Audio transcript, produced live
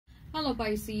Hello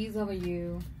Pisces, how are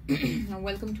you?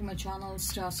 Welcome to my channel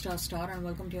Star and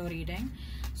welcome to your reading.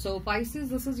 So Pisces,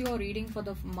 this is your reading for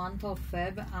the month of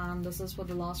Feb, and this is for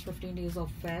the last 15 days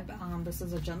of Feb, and this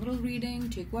is a general reading.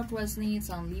 Take what resonates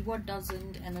and leave what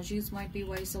doesn't. Energies might be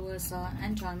vice versa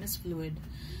and time is fluid.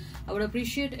 I would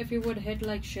appreciate if you would hit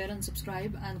like, share and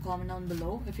subscribe and comment down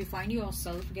below if you find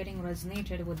yourself getting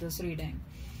resonated with this reading.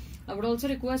 I would also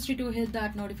request you to hit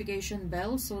that notification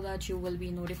bell so that you will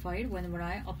be notified whenever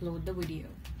I upload the video.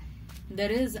 There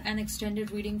is an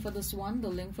extended reading for this one. The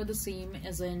link for the same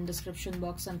is in description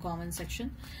box and comment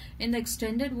section. In the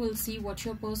extended, we'll see what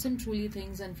your person truly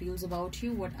thinks and feels about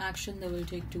you, what action they will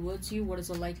take towards you, what is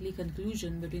a likely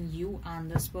conclusion between you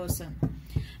and this person.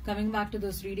 Coming back to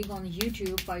this reading on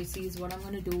YouTube, Pisces, what I'm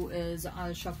going to do is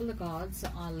I'll shuffle the cards,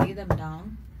 I'll lay them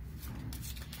down,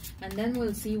 and then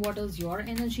we'll see what is your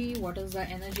energy, what is the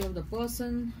energy of the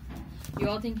person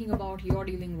you're thinking about, you're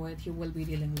dealing with, you will be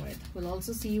dealing with. We'll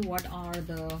also see what are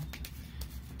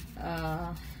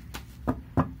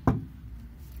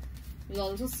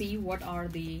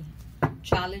the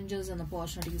challenges and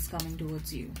opportunities coming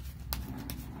towards you.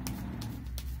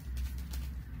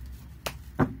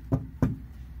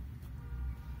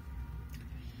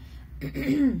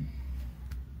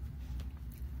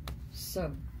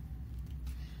 So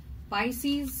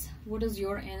Pisces, what is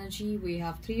your energy? We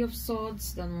have Three of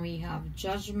Swords, then we have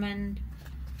Judgment,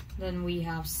 then we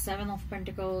have Seven of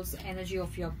Pentacles, energy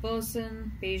of your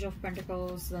person, Page of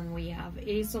Pentacles, then we have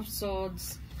Ace of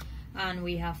Swords, and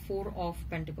we have Four of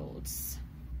Pentacles.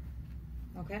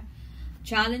 Okay,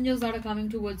 challenges that are coming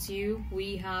towards you,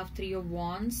 we have Three of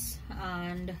Wands,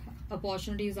 and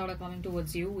opportunities that are coming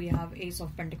towards you, we have Ace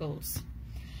of Pentacles.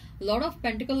 A lot of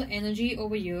pentacle energy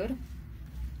over here.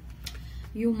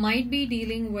 You might be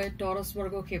dealing with Taurus,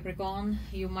 Virgo, Capricorn.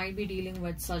 You might be dealing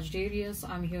with Sagittarius.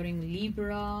 I'm hearing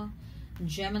Libra,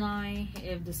 Gemini.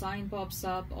 If the sign pops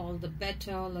up, all the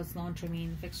better. Let's not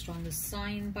remain fixed on the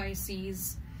sign,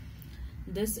 Pisces.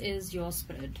 This is your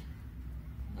spread.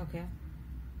 Okay.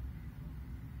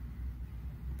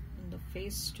 And the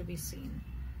face to be seen.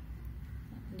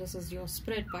 This is your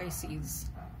spread, Pisces.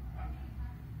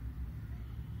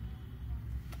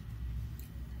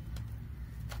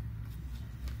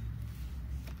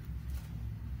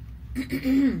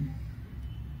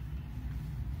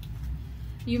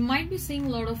 You might be seeing a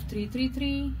lot of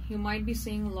 333. You might be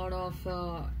seeing a lot of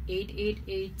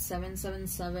 888,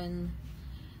 777,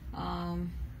 a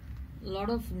lot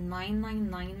of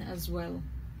 999 as well.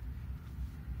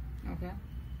 Okay.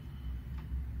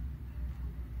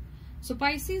 So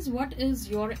Pisces, what is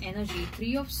your energy?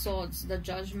 Three of Swords, the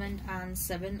Judgment, and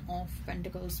Seven of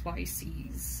Pentacles,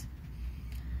 Pisces.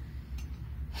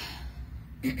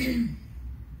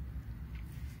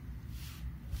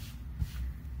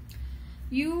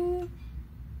 You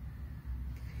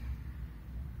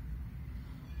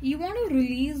want to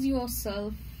release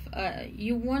yourself,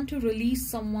 you want to release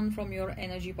someone from your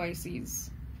energy,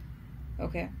 Pisces.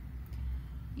 Okay.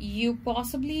 You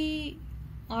possibly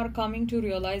are coming to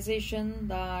realization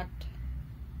that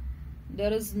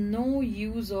there is no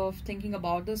use of thinking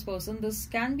about this person. This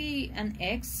can be an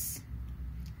ex.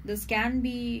 This can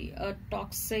be a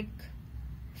toxic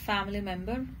family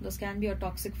member. This can be a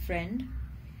toxic friend.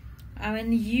 I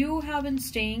mean, you have been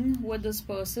staying with this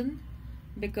person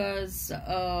because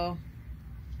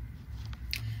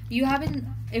you haven't,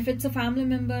 if it's a family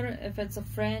member, if it's a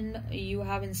friend, you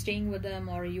have been staying with them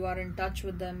or you are in touch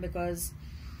with them because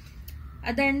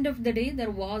at the end of the day, there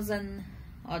was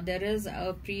there is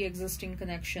a pre-existing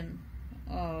connection.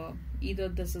 Either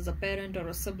this is a parent or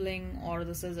a sibling, or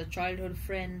this is a childhood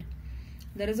friend.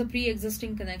 There is a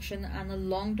pre-existing connection and a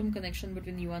long-term connection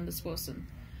between you and this person.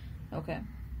 Okay.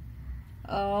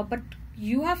 But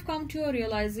you have come to a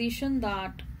realization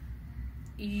that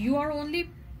you are only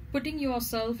putting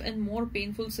yourself in more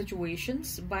painful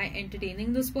situations by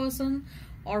entertaining this person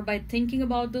or by thinking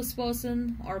about this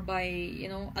person or by, you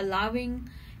know, allowing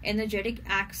energetic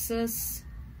access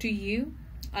to you,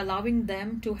 allowing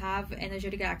them to have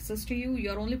energetic access to you.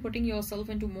 You're only putting yourself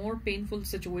into more painful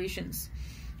situations.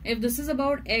 If this is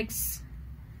about X,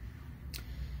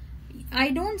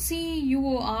 I don't see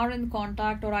you are in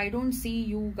contact, or I don't see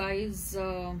you guys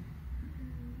are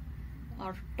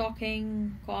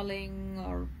talking, calling,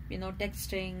 or, you know,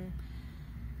 texting.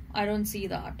 I don't see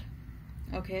that.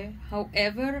 Okay.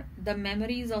 However, the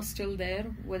memories are still there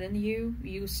within you.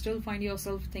 You still find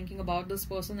yourself thinking about this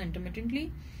person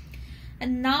intermittently.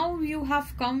 And now you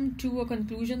have come to a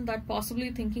conclusion that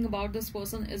possibly thinking about this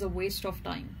person is a waste of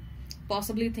time.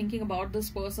 possibly thinking about this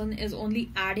person is only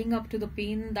adding up to the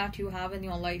pain that you have in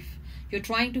your life. You're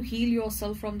trying to heal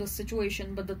yourself from this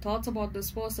situation, but the thoughts about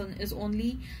this person is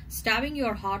only stabbing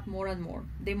your heart more and more.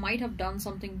 They might have done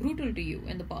something brutal to you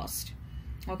in the past.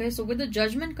 Okay, so with the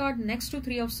Judgment card next to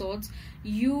Three of Swords,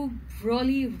 you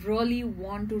really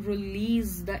want to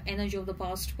release the energy of the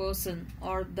past person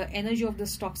or the energy of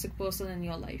this toxic person in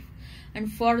your life.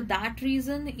 And for that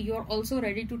reason, you're also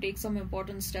ready to take some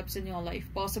important steps in your life,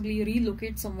 possibly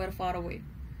relocate somewhere far away.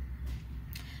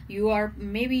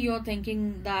 Maybe you're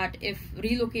thinking that if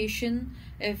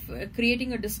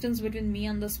creating a distance between me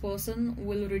and this person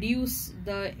will reduce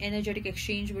the energetic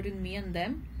exchange between me and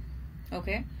them,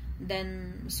 okay,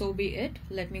 then so be it.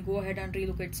 Let me go ahead and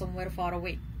relocate somewhere far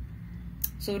away.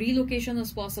 So relocation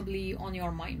is possibly on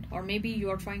your mind, or maybe you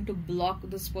are trying to block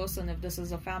this person. If this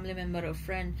is a family member, a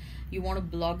friend, you want to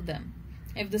block them.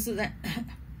 If this is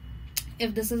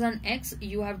if this is an ex,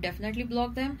 you have definitely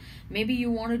blocked them. Maybe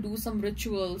you want to do some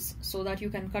rituals so that you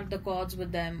can cut the cords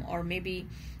with them, or maybe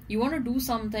you want to do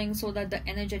something so that the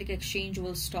energetic exchange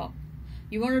will stop.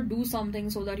 You want to do something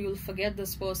so that you'll forget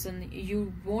this person.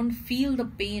 You won't feel the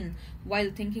pain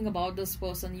while thinking about this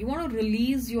person. You want to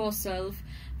release yourself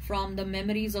from the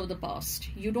memories of the past.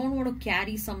 You don't want to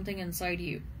carry something inside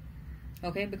you,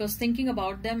 okay, because thinking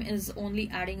about them is only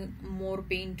adding more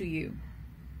pain to you.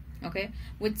 Okay,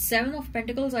 with Seven of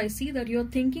Pentacles, I see that you're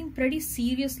thinking pretty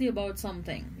seriously about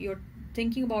something. You're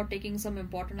thinking about taking some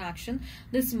important action.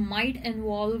 This might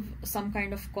involve some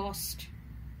kind of cost.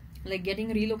 Like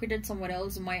getting relocated somewhere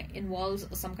else might involve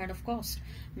some kind of cost.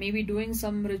 Maybe doing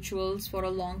some rituals for a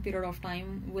long period of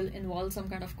time will involve some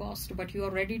kind of cost, but you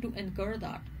are ready to incur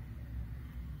that.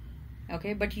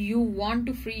 Okay, but you want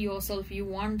to free yourself. You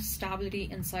want stability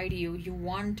inside you. You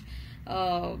want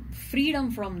freedom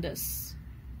from this.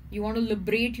 You want to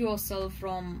liberate yourself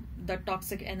from the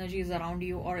toxic energies around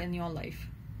you or in your life.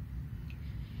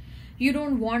 You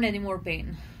don't want any more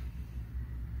pain.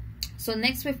 So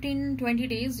next 15-20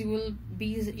 days,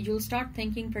 you'll start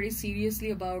thinking pretty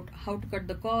seriously about how to cut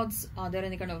the cords. Are there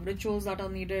any kind of rituals that are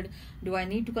needed? Do I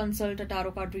need to consult a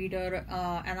tarot card reader,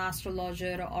 an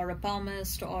astrologer, or a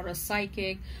palmist, or a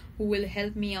psychic who will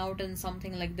help me out in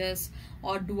something like this?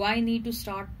 Or do I need to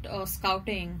start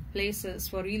scouting places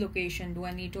for relocation? Do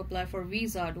I need to apply for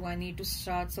visa? Do I need to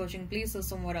start searching places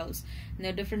somewhere else in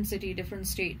a different city, different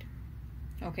state?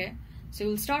 Okay. So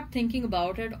you'll start thinking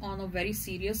about it on a very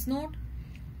serious note.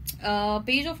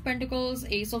 Page of Pentacles,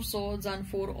 Ace of Swords, and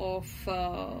Four of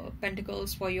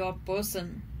Pentacles for your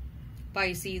person,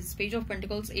 Pisces. Page of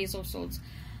Pentacles, Ace of Swords.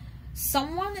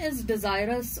 Someone is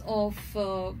desirous of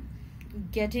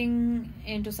getting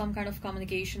into some kind of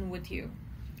communication with you.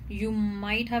 You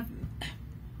might have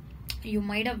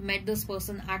met this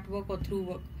person at work or through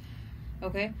work.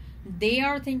 Okay, they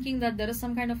are thinking that there is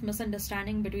some kind of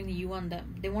misunderstanding between you and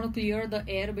them. They want to clear the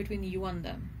air between you and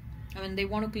them. I mean, they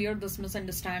want to clear this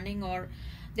misunderstanding, or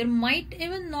there might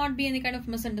even not be any kind of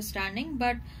misunderstanding,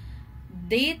 but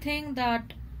they think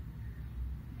that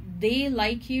they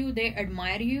like you, they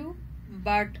admire you,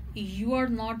 but you are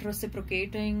not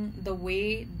reciprocating the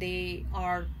way they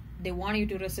want you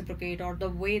to reciprocate, or the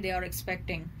way they are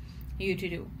expecting you to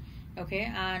do.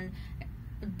 Okay, and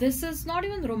this is not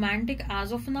even romantic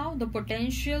as of now. The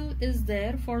potential is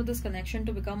there for this connection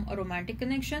to become a romantic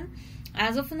connection.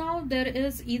 As of now, there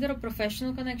is either a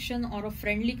professional connection or a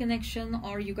friendly connection,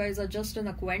 or you guys are just an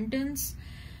acquaintance.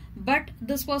 But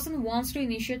this person wants to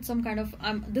initiate some kind of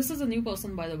this is a new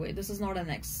person, by the way. This is not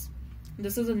an ex.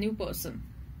 This is a new person.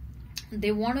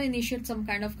 They want to initiate some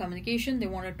kind of communication. They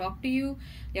want to talk to you.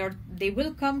 They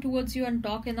will come towards you and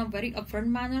talk in a very upfront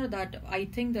manner that I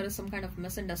think there is some kind of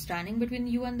misunderstanding between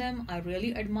you and them. I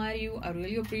really admire you. I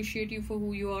really appreciate you for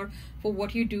who you are, for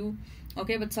what you do.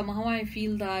 Okay, but somehow I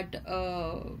feel that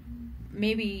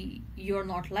maybe you're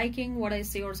not liking what I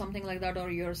say or something like that, or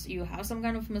you have some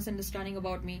kind of misunderstanding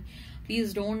about me.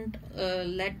 Please don't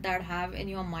let that have in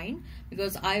your mind,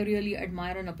 because I really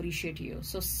admire and appreciate you.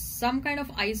 So some kind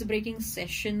of ice-breaking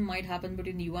session might happen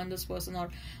between you and this person, or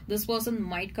this person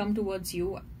might come towards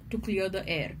you to clear the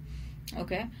air.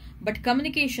 Okay, but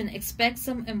communication, expect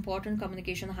some important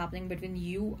communication happening between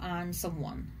you and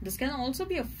someone. This can also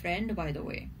be a friend, by the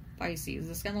way, Pisces.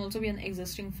 This can also be an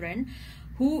existing friend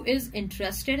who is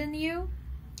interested in you,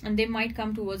 and they might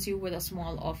come towards you with a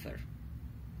small offer,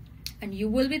 and you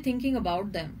will be thinking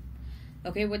about them.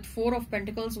 Okay, with Four of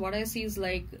Pentacles, what I see is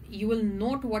like you will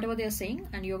note whatever they are saying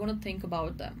and you're going to think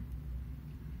about them.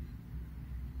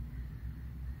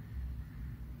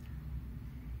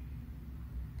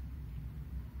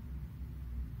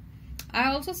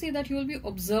 I also see that you will be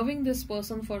observing this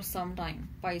person for some time,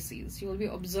 Pisces. You will be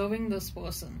observing this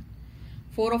person.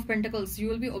 Four of Pentacles, you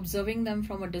will be observing them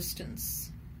from a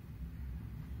distance.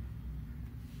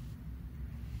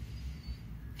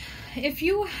 If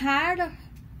you had,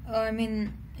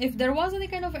 if there was any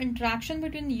kind of interaction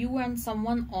between you and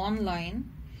someone online,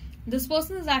 this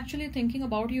person is actually thinking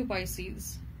about you,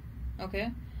 Pisces.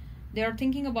 Okay? They are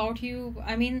thinking about you.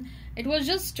 I mean, it was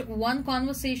just one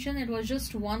conversation, it was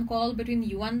just one call between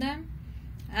you and them,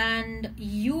 and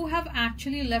you have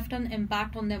actually left an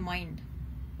impact on their mind.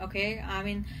 Okay? I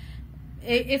mean,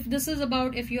 if this is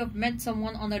about, if you have met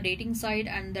someone on a dating site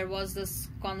and there was this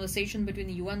conversation between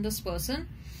you and this person,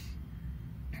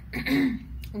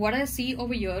 what I see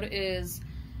over here is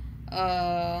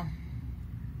the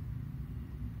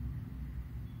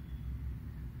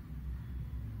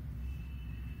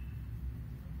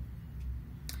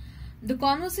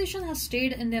conversation has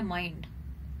stayed in their mind.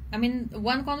 I mean,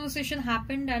 one conversation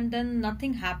happened and then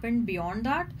nothing happened beyond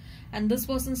that, and this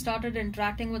person started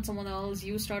interacting with someone else,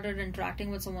 you started interacting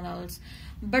with someone else,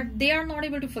 but they are not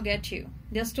able to forget you.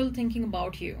 They're still thinking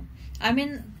about you. I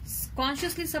mean,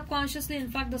 consciously, subconsciously,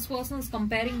 in fact, this person is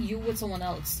comparing you with someone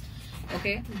else.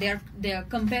 Okay, they are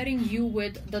comparing you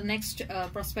with the next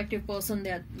prospective person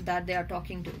that they are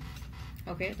talking to.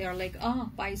 Okay, they are like,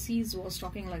 Pisces was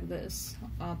talking like this,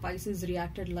 Pisces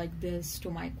reacted like this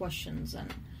to my questions.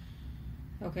 And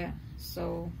okay,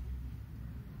 so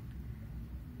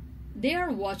they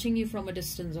are watching you from a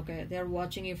distance. Okay, they are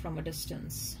watching you from a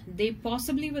distance. They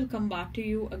possibly will come back to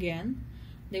you again.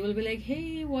 They will be like,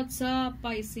 hey, what's up,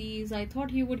 Pisces? I thought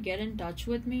you would get in touch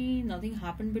with me. Nothing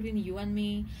happened between you and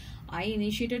me. I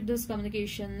initiated this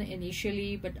communication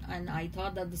initially, and I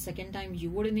thought that the second time you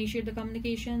would initiate the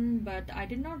communication, but I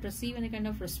did not receive any kind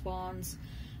of response.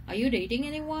 Are you dating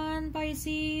anyone,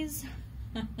 Pisces?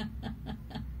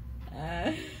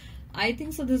 I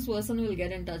think so this person will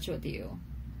get in touch with you.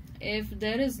 If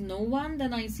there is no one,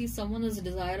 then I see someone is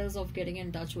desirous of getting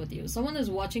in touch with you. Someone is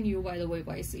watching you, by the way,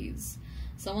 Pisces.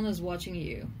 Someone is watching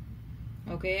you.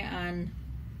 Okay, and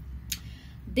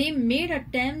they made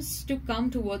attempts to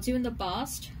come towards you in the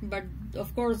past, but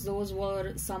of course those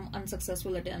were some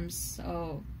unsuccessful attempts.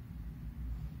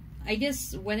 I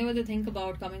guess whenever they think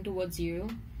about coming towards you,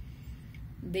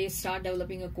 they start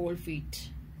developing a cold feet.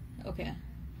 Okay,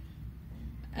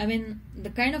 I mean, the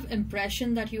kind of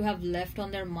impression that you have left on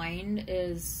their mind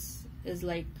is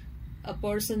like a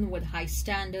person with high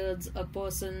standards, a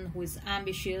person who is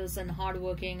ambitious and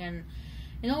hardworking, and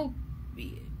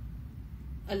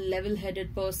a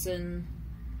level-headed person,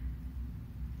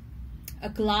 a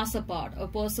class apart, a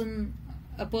person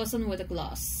with a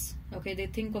class. Okay, they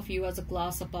think of you as a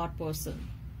class apart person.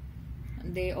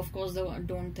 They of course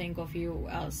don't think of you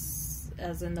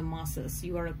as in the masses.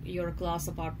 You're a class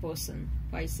apart person,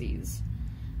 Pisces.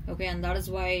 Okay, and that is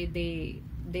why they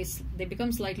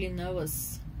become slightly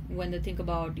nervous when they think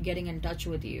about getting in touch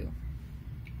with you.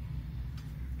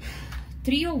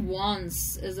 Three of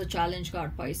Wands is a challenge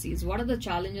card, Pisces. What are the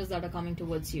challenges that are coming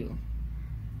towards you?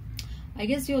 I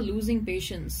guess you're losing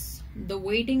patience. The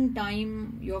waiting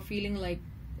time, you're feeling like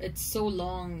it's so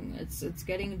long, it's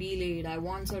getting delayed. I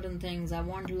want certain things. I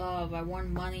want love, I want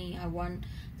money, I want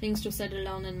things to settle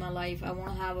down in my life. I want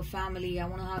to have a family, I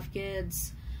want to have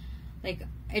kids. Like,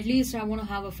 at least I want to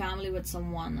have a family with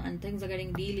someone, and things are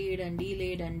getting delayed and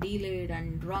delayed and delayed,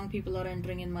 and wrong people are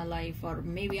entering in my life, or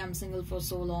maybe I'm single for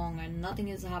so long and nothing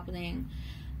is happening.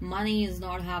 Money is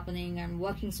not happening, and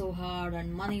working so hard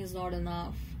and money is not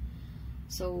enough.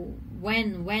 So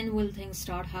when will things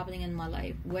start happening in my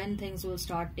life? When things will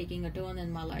start taking a turn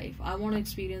in my life? I want to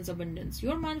experience abundance.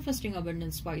 You're manifesting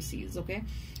abundance, Pisces, okay?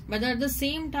 But at the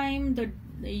same time,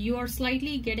 you are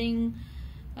slightly getting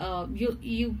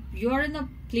you are in a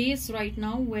place right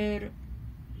now where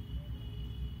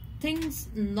things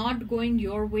not going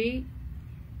your way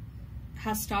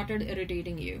has started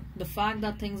irritating you. The fact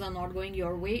that things are not going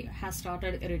your way has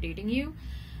started irritating you.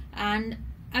 And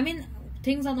I mean,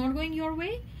 things are not going your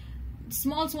way,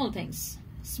 small things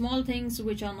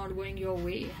which are not going your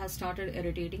way has started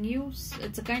irritating you.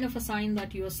 It's a kind of a sign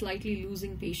that you are slightly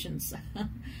losing patience.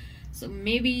 So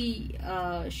maybe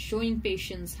showing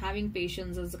patience, having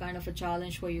patience is a kind of a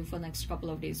challenge for you for the next couple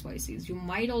of days, Pisces. You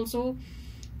might also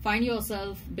find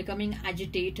yourself becoming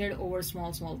agitated over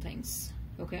small things.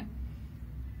 Okay.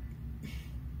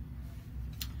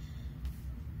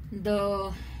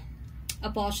 The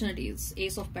opportunities,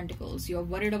 Ace of Pentacles. You're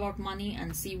worried about money,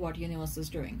 and see what universe is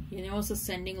doing. Universe is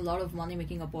sending a lot of money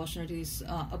making opportunities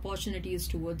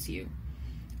towards you.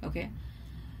 Okay.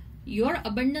 Your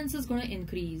abundance is going to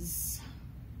increase.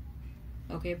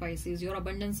 Okay, Pisces, your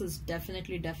abundance is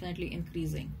definitely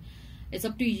increasing. It's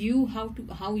up to you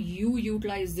how you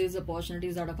utilize these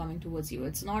opportunities that are coming towards you.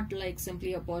 It's not like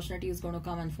simply opportunity is going to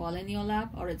come and fall in your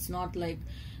lap, or it's not like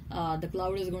the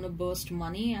cloud is going to burst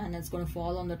money and it's going to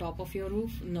fall on the top of your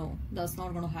roof. No, that's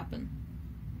not going to happen.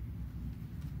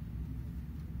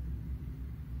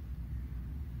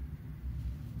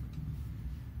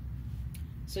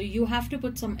 So you have to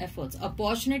put some efforts.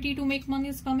 Opportunity to make money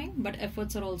is coming, but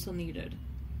efforts are also needed.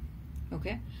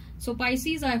 Okay. So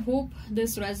Pisces, I hope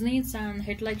this resonates, and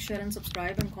hit like, share and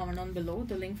subscribe and comment on below.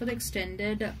 The link for the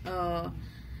extended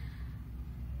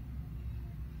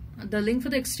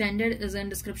is in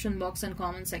description box and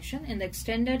comment section. In the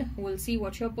extended, we'll see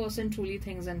what your person truly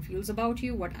thinks and feels about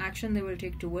you, what action they will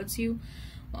take towards you,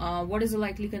 what is the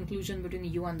likely conclusion between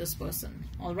you and this person.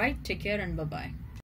 All right, take care and bye-bye.